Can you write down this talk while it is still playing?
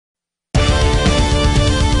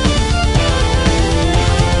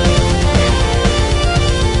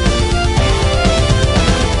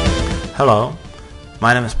Hello,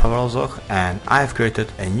 my name is Pyrocluster and I have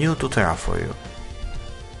created a new tutorial for you.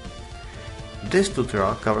 This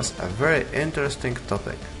tutorial covers a very interesting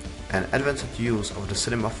topic, an advanced use of the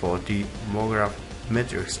Cinema 4D Mograph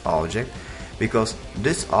Matrix object, because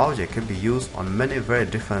this object can be used on many very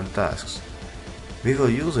different tasks. We will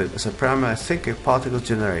use it as a primary thinking particle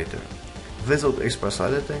generator, without Xpresso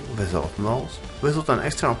editing, without nodes, without an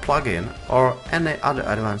external plugin or any other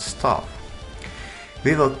advanced stuff.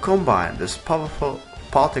 We will combine this powerful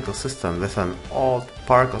particle system with an old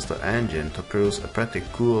Pyrocluster engine to produce a pretty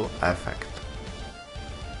cool effect.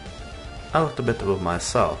 A little bit about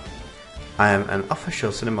myself. I am an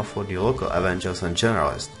official Cinema 4D local evangelist and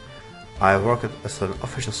generalist. I worked as an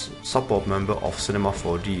official support member of Cinema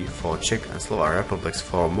 4D for Czech and Slovak republics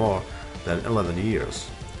for more than 11 years.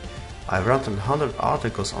 I've written 100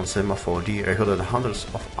 articles on Cinema 4D, recorded hundreds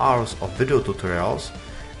of hours of video tutorials,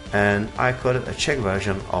 and I created a Czech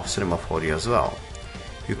version of Cinema 4D as well.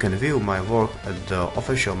 You can view my work at the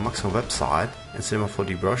official Maxon website and Cinema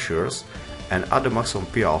 4D brochures and other Maxon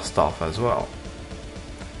PR stuff as well.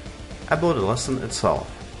 About the lesson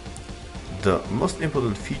itself. The most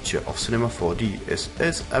important feature of Cinema 4D is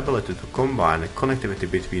its ability to combine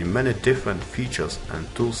connectivity between many different features and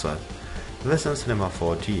toolsets within Cinema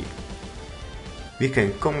 4D. We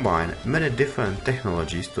can combine many different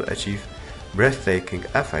technologies to achieve breathtaking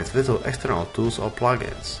effects without external tools or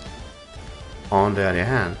plugins. On the other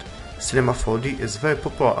hand, Cinema 4D is a very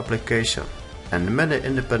popular application, and many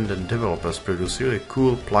independent developers produce really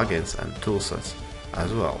cool plugins and toolsets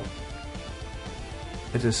as well.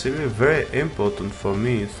 It is really very important for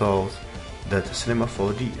me thought that Cinema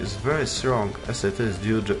 4D is very strong as it is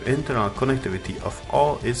due to internal connectivity of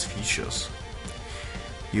all its features.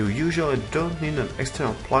 You usually don't need an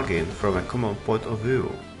external plugin from a common point of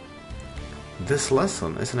view. This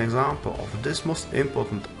lesson is an example of this most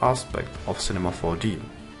important aspect of Cinema 4D.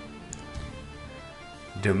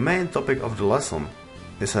 The main topic of the lesson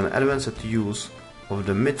is an advanced use of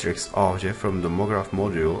the Matrix object from the Mograph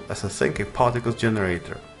module as a thinking particles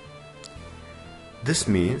generator. This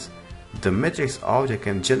means the Matrix object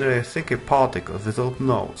can generate thinking particles without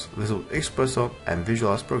nodes, without Xpresso and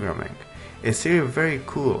visualized programming. It's really very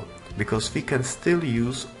cool because we can still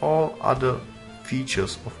use all other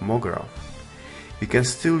features of Mograph. We can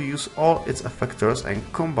still use all its effectors and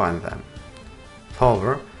combine them.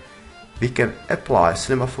 However, we can apply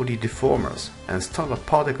Cinema 4D deformers and standard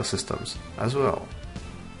particle systems as well.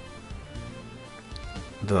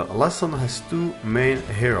 The lesson has two main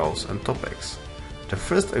heroes and topics. The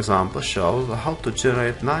first example shows how to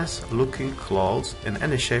generate nice looking clothes in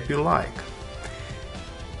any shape you like.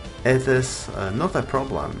 It is not a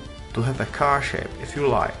problem to have a car shape if you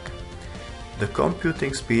like. The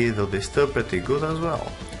computing speed will be still pretty good as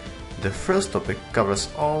well. The first topic covers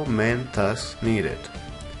all main tasks needed.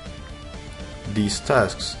 These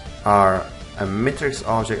tasks are a matrix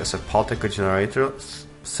object as a particle generator,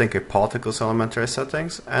 thinking particles elementary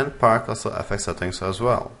settings, and Pyrocluster effect settings as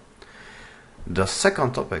well. The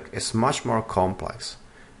second topic is much more complex.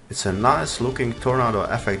 It's a nice looking tornado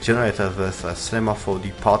effect generated with a Cinema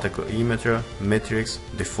 4D particle emitter, matrix,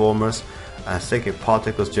 deformers, and thinking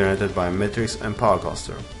particles generated by Matrix and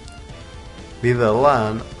Pyrocluster. We will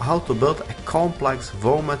learn how to build a complex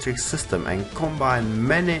volumetric system and combine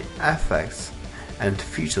many effects and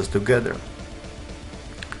features together.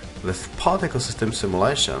 With particle system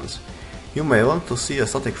simulations, you may want to see a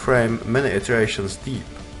static frame many iterations deep.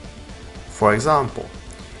 For example,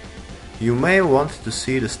 you may want to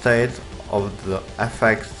see the state of the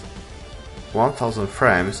effect 1000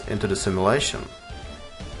 frames into the simulation.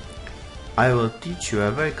 I will teach you a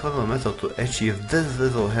very clever method to achieve this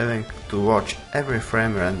without having to watch every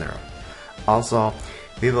frame render. Also,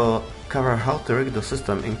 we will cover how to rig the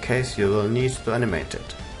system in case you will need to animate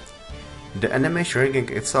it. The animation rigging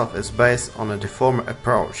itself is based on a deformer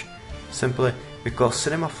approach, simply because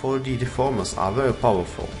Cinema 4D deformers are very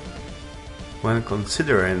powerful. When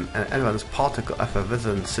considering an advanced particle effect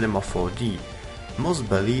within Cinema 4D, most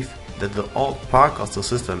believe that the old Pyrocluster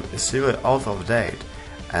system is really out of date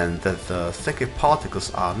and that the thinking particles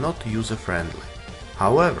are not user-friendly.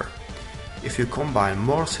 However, if you combine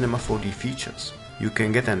more Cinema 4D features, you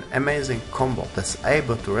can get an amazing combo that's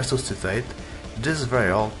able to resuscitate this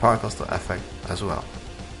very old Pyrocluster effect as well.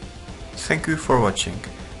 Thank you for watching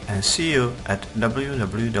and see you at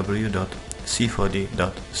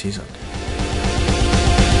www.c4d.cz.